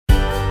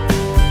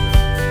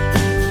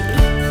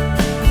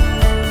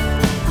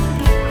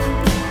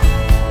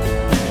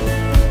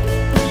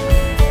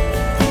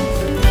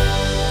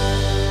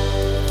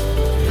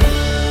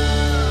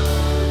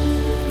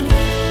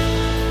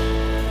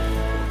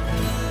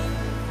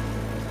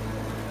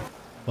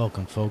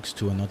Welcome folks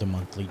to another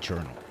monthly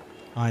journal.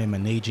 I am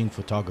an aging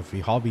photography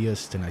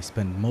hobbyist and I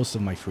spend most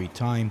of my free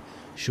time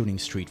shooting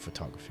street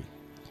photography.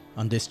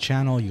 On this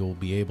channel you will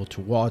be able to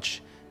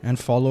watch and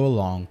follow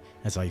along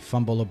as I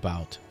fumble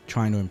about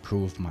trying to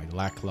improve my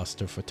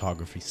lackluster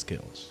photography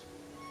skills.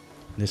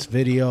 In this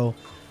video,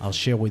 I'll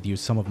share with you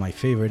some of my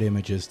favorite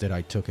images that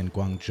I took in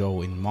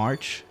Guangzhou in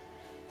March,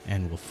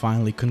 and will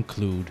finally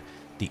conclude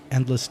the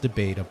endless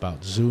debate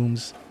about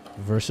zooms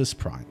versus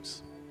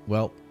primes.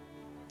 Well,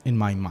 in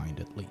my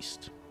mind at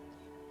least.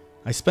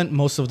 I spent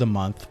most of the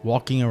month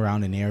walking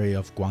around an area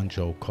of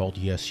Guangzhou called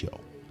Yuexiu,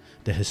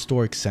 the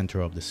historic center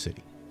of the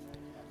city.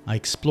 I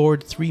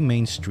explored three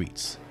main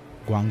streets: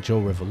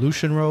 Guangzhou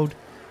Revolution Road,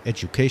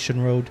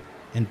 Education Road,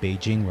 and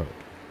Beijing Road.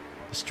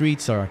 The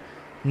streets are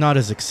not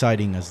as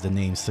exciting as the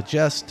names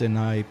suggest, and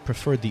I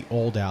preferred the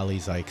old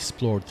alleys I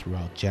explored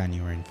throughout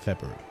January and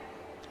February.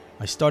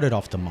 I started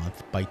off the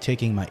month by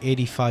taking my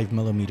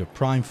 85mm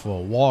prime for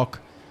a walk,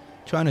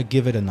 trying to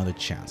give it another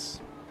chance,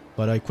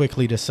 but I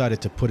quickly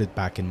decided to put it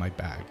back in my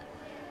bag.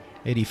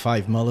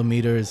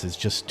 85mm is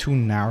just too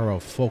narrow a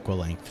focal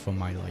length for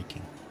my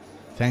liking.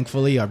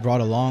 Thankfully, I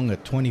brought along a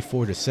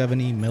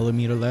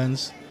 24-70mm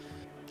lens,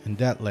 and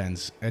that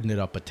lens ended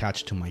up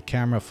attached to my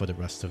camera for the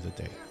rest of the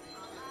day.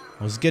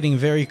 I was getting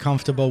very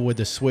comfortable with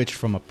the switch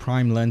from a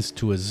prime lens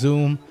to a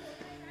zoom,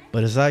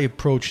 but as I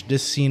approached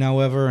this scene,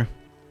 however,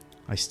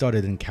 I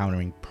started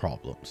encountering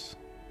problems.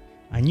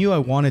 I knew I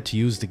wanted to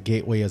use the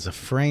gateway as a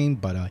frame,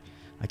 but I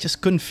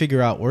just couldn't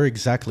figure out where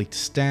exactly to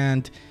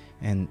stand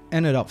and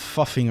ended up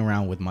fuffing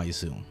around with my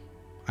zoom.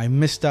 I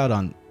missed out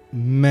on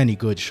many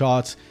good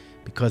shots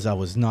because I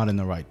was not in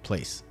the right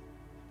place,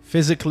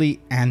 physically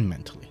and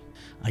mentally.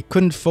 I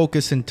couldn't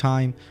focus in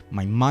time,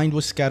 my mind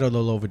was scattered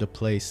all over the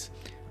place,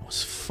 I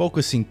was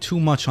focusing too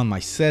much on my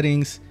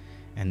settings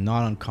and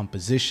not on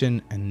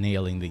composition and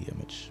nailing the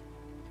image.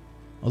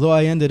 Although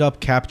I ended up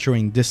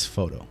capturing this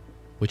photo,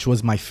 which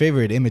was my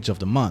favorite image of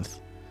the month,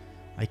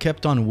 I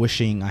kept on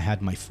wishing I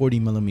had my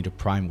 40mm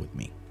prime with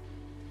me.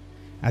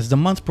 As the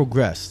month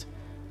progressed,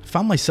 I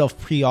found myself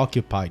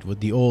preoccupied with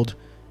the old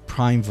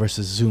prime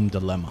versus zoom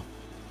dilemma.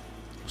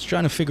 I was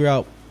trying to figure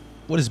out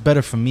what is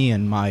better for me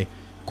and my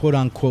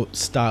quote-unquote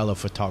style of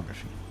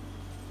photography.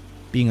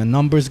 Being a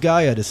numbers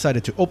guy, I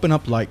decided to open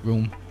up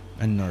Lightroom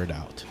and nerd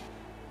out.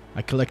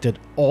 I collected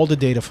all the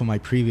data from my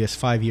previous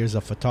 5 years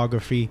of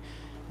photography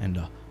and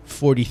the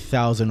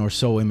 40,000 or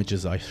so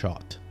images I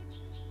shot.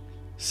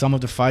 Some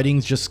of the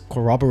findings just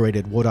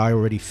corroborated what I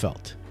already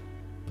felt,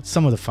 but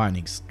some of the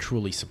findings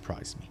truly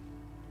surprised me.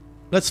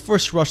 Let's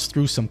first rush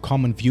through some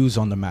common views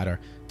on the matter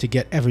to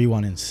get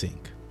everyone in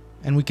sync.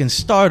 And we can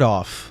start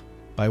off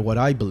by what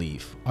I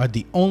believe are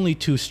the only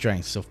two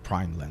strengths of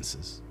prime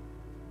lenses.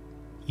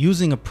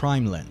 Using a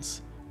prime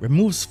lens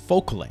removes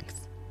focal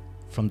length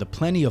from the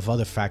plenty of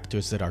other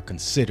factors that are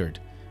considered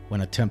when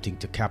attempting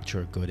to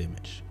capture a good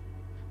image.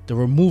 The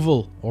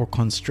removal or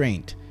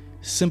constraint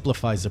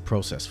simplifies the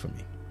process for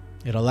me.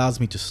 It allows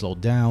me to slow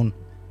down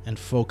and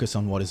focus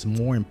on what is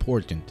more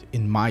important,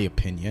 in my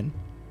opinion: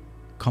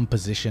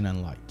 composition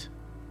and light.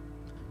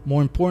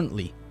 More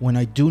importantly, when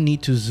I do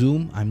need to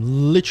zoom,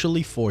 I'm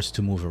literally forced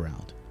to move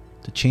around,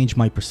 to change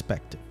my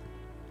perspective,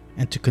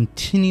 and to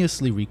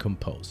continuously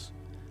recompose.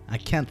 I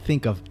can't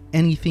think of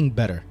anything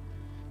better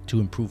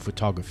to improve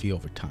photography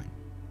over time.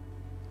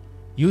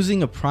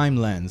 Using a prime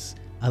lens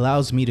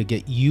allows me to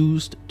get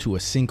used to a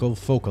single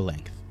focal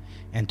length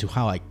and to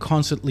how I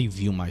constantly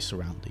view my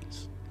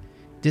surroundings.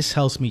 This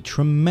helps me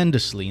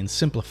tremendously in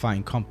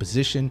simplifying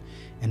composition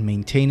and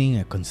maintaining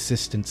a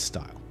consistent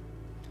style.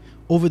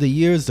 Over the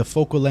years, the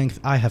focal length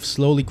I have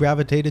slowly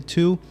gravitated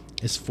to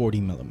is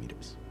 40mm.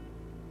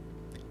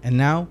 And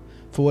now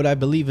for what I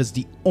believe is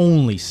the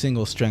only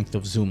single strength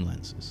of zoom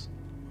lenses: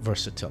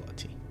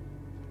 versatility.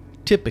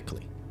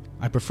 Typically,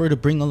 I prefer to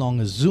bring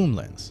along a zoom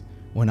lens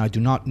when I do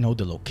not know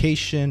the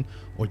location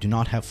or do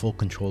not have full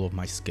control of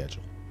my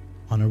schedule.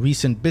 On a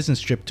recent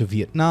business trip to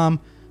Vietnam,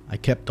 I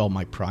kept all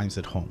my primes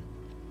at home.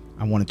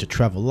 I wanted to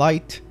travel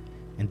light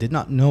and did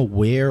not know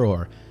where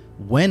or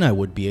when I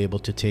would be able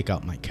to take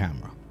out my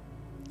camera.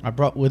 I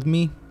brought with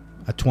me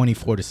a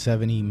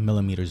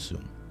 24-70mm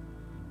zoom.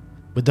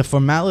 With the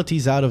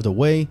formalities out of the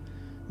way,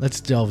 let's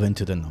delve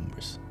into the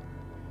numbers.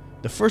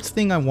 The first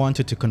thing I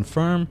wanted to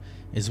confirm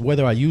is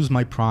whether I use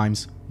my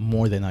primes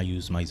more than I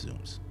use my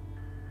zooms.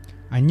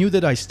 I knew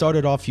that I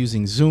started off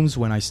using zooms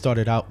when I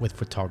started out with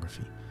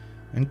photography,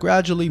 and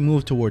gradually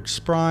moved towards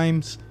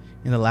primes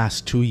in the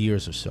last 2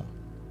 years or so.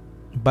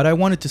 But I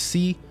wanted to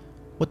see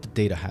what the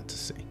data had to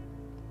say.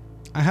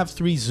 I have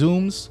three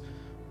zooms,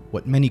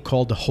 what many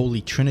call the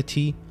Holy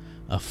Trinity: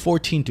 a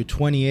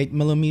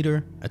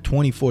 14-28mm, a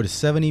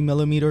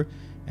 24-70mm,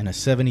 and a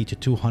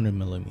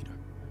 70-200mm.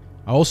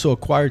 I also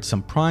acquired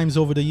some primes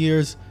over the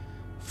years,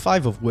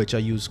 5 of which I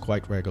use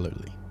quite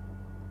regularly.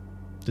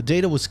 The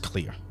data was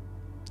clear.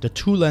 The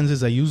two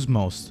lenses I use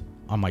most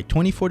are my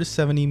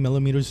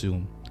 24-70mm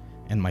zoom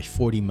and my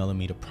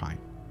 40mm prime.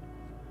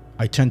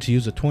 I tend to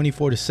use a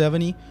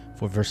 24-70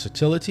 for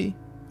versatility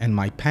and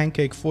my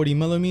pancake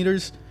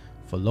 40mm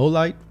for low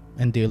light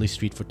and daily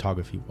street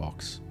photography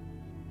walks.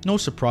 No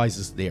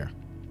surprises there,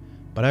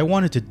 but I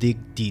wanted to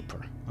dig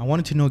deeper. I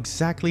wanted to know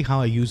exactly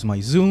how I use my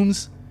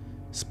zooms,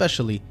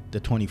 especially the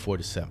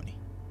 24-70.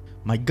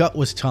 My gut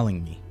was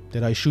telling me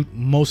that I shoot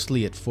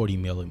mostly at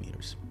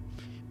 40mm.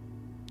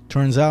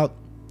 Turns out,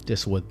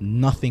 this was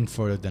nothing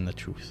further than the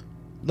truth.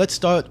 Let's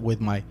start with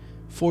my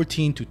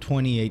 14 to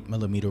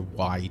 28mm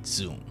wide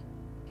zoom.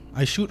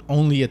 I shoot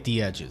only at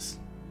the edges.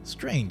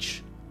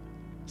 Strange.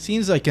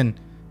 Seems I can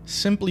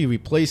simply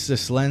replace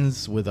this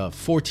lens with a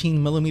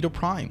 14mm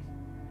prime.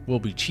 Will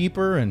be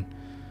cheaper and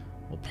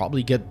will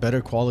probably get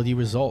better quality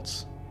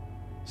results.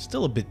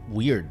 Still a bit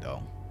weird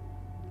though.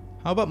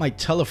 How about my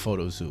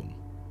telephoto zoom?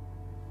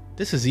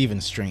 This is even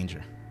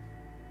stranger.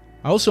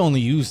 I also only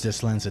use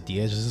this lens at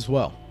the edges as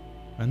well,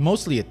 and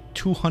mostly at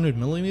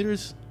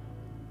 200mm.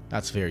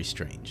 That's very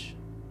strange.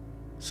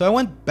 So I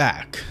went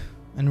back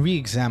and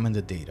re-examined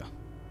the data.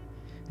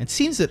 It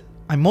seems that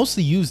I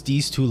mostly used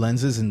these two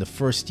lenses in the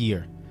first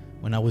year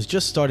when I was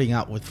just starting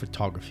out with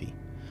photography.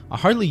 I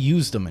hardly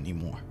use them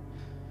anymore.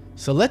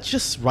 So let's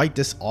just write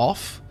this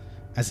off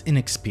as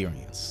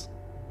inexperience.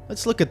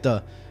 Let's look at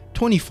the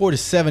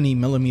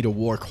 24-70mm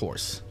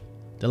workhorse.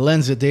 The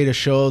lens the data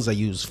shows I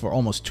use for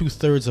almost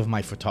 2/3 of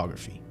my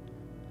photography.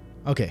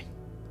 Okay,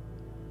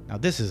 now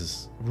this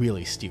is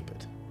really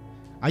stupid.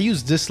 I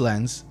use this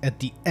lens at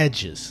the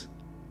edges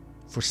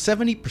for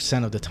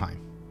 70% of the time.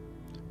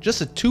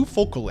 Just at 2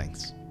 focal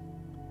lengths.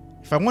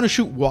 If I want to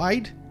shoot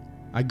wide,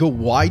 I go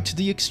wide to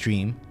the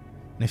extreme,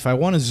 and if I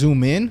want to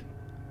zoom in,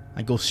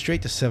 I go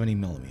straight to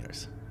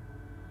 70mm.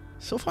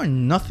 So far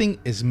nothing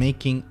is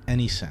making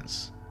any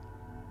sense.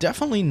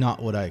 Definitely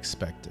not what I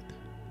expected.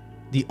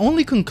 The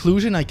only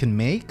conclusion I can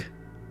make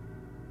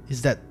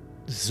is that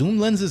zoom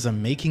lenses are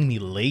making me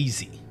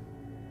lazy.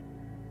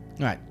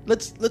 Alright,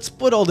 let's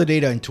put all the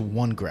data into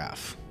one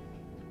graph.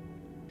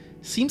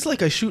 Seems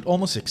like I shoot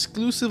almost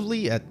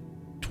exclusively at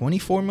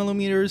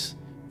 24mm,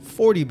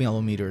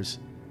 40mm,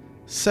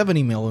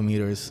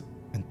 70mm,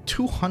 and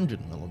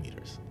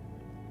 200mm.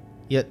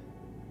 Yet,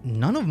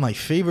 none of my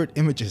favorite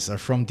images are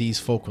from these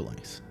focal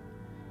lengths.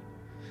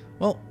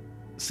 Well,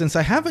 since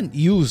I haven't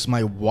used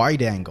my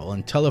wide angle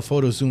and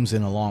telephoto zooms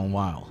in a long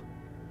while,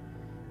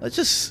 let's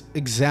just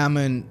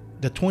examine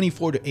the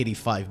 24 to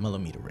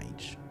 85mm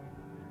range.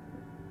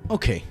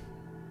 Okay,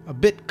 a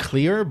bit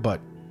clearer,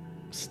 but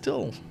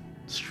still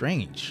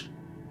strange.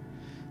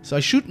 So I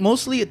shoot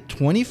mostly at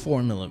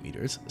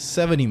 24mm,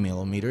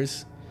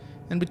 70mm,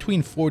 and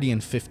between 40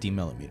 and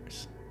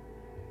 50mm.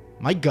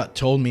 My gut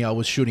told me I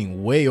was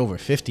shooting way over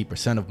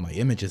 50% of my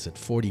images at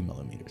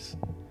 40mm.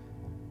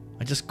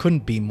 I just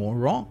couldn't be more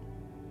wrong.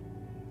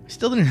 I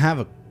still didn't have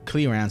a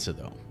clear answer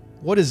though.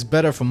 What is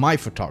better for my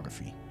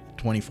photography?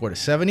 24 to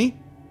 70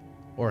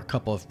 or a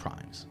couple of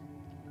primes?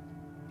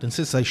 Then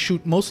since I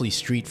shoot mostly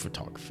street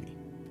photography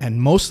and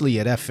mostly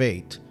at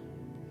f8,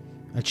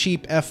 a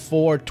cheap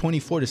f4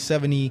 24 to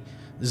 70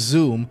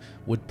 zoom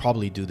would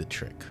probably do the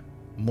trick.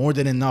 More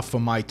than enough for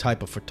my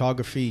type of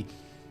photography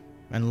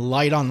and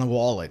light on the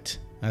wallet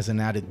as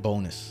an added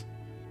bonus.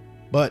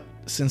 But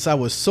since I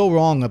was so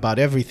wrong about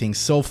everything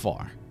so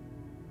far,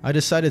 I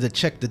decided to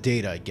check the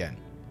data again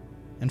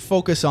and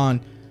focus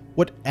on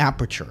what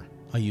aperture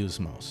I use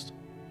most.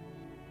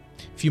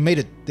 If you made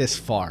it this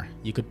far,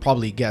 you could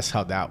probably guess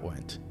how that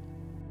went.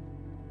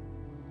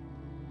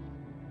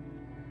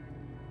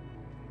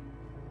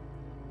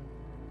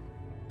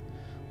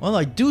 Well,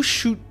 I do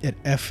shoot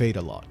at f8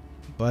 a lot,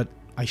 but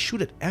I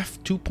shoot at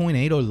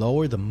f2.8 or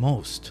lower the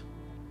most.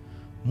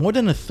 More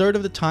than a third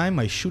of the time,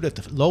 I shoot at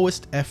the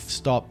lowest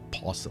f-stop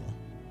possible.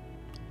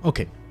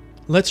 Okay,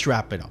 let's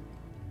wrap it up.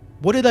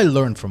 What did I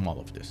learn from all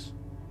of this?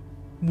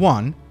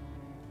 1.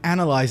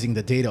 Analyzing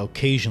the data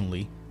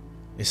occasionally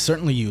is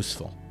certainly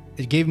useful.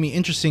 It gave me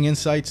interesting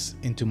insights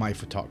into my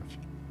photography.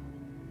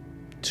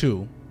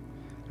 2.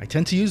 I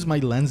tend to use my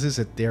lenses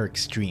at their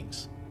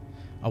extremes.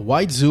 A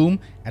wide zoom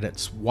at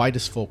its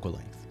widest focal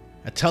length,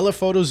 a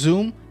telephoto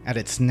zoom at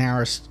its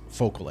narrowest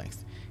focal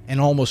length,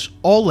 and almost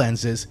all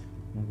lenses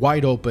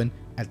wide open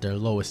at their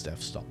lowest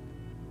f-stop.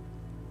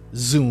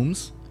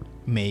 Zooms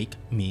make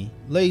me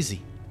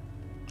lazy.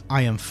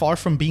 I am far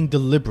from being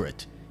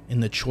deliberate in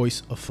the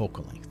choice of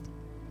focal length.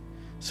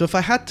 So if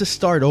I had to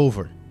start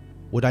over,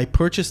 would I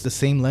purchase the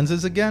same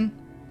lenses again?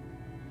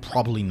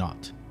 Probably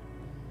not.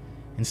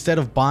 Instead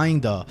of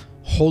buying the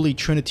holy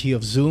trinity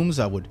of zooms,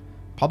 I would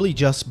probably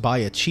just buy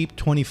a cheap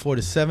 24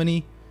 to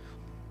 70.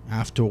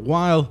 After a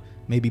while,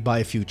 maybe buy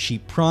a few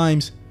cheap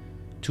primes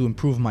to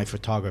improve my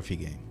photography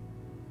game.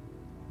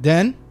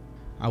 Then,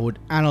 I would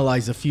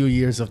analyze a few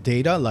years of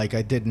data like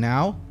I did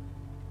now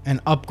and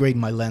upgrade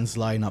my lens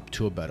lineup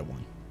to a better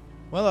one.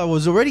 Well, I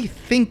was already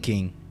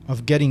thinking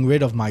of getting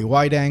rid of my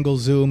wide angle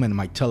zoom and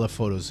my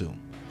telephoto zoom.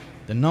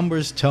 The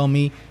numbers tell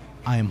me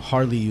I am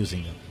hardly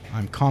using them.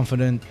 I'm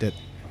confident that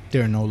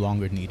they're no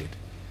longer needed.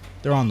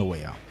 They're on the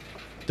way out.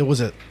 There was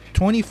a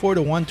 24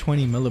 to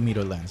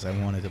 120mm lens I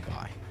wanted to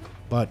buy,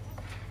 but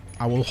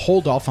I will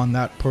hold off on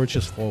that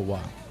purchase for a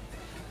while.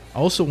 I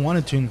also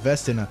wanted to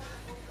invest in a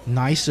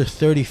nicer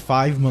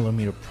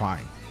 35mm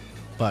prime,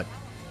 but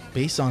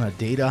based on the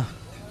data,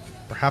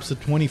 perhaps a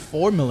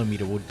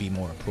 24mm would be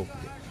more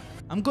appropriate.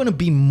 I'm going to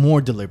be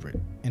more deliberate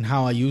in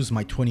how I use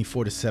my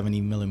 24 to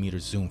 70mm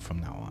zoom from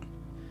now on.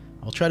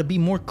 I'll try to be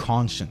more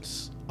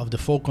conscious of the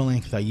focal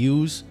length I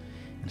use,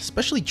 and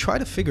especially try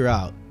to figure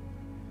out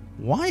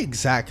why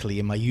exactly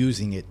am I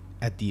using it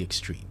at the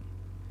extreme.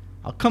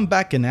 I'll come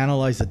back and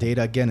analyze the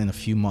data again in a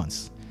few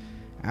months,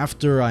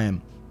 after I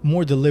am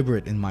more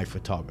deliberate in my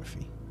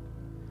photography.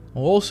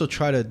 I'll also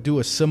try to do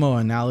a similar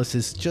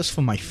analysis just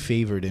for my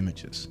favorite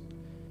images.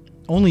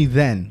 Only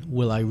then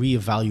will I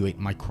reevaluate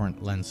my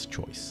current lens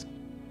choice.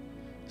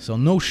 So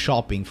no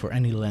shopping for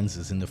any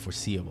lenses in the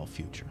foreseeable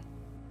future.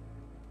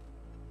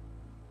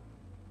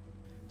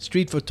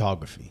 Street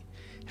photography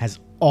has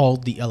all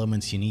the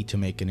elements you need to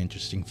make an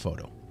interesting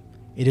photo.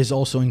 It is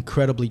also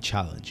incredibly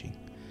challenging.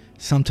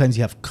 Sometimes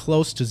you have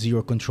close to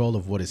zero control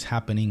of what is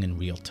happening in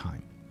real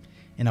time.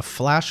 In a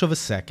flash of a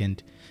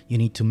second, you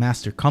need to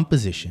master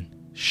composition,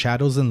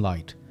 shadows and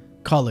light,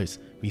 colors,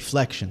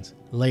 reflections,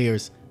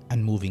 layers,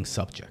 and moving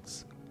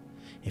subjects.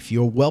 If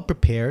you're well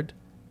prepared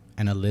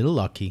and a little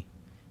lucky,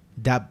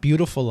 that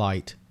beautiful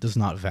light does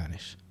not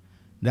vanish.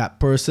 That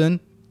person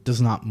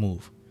does not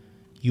move.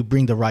 You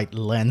bring the right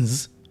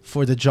lens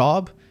for the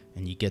job,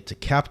 and you get to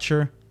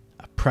capture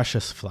a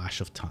precious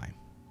flash of time.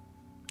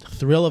 The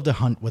thrill of the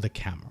hunt with a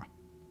camera.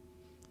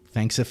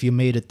 Thanks if you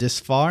made it this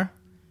far.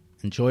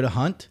 Enjoy the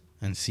hunt,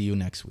 and see you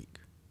next week.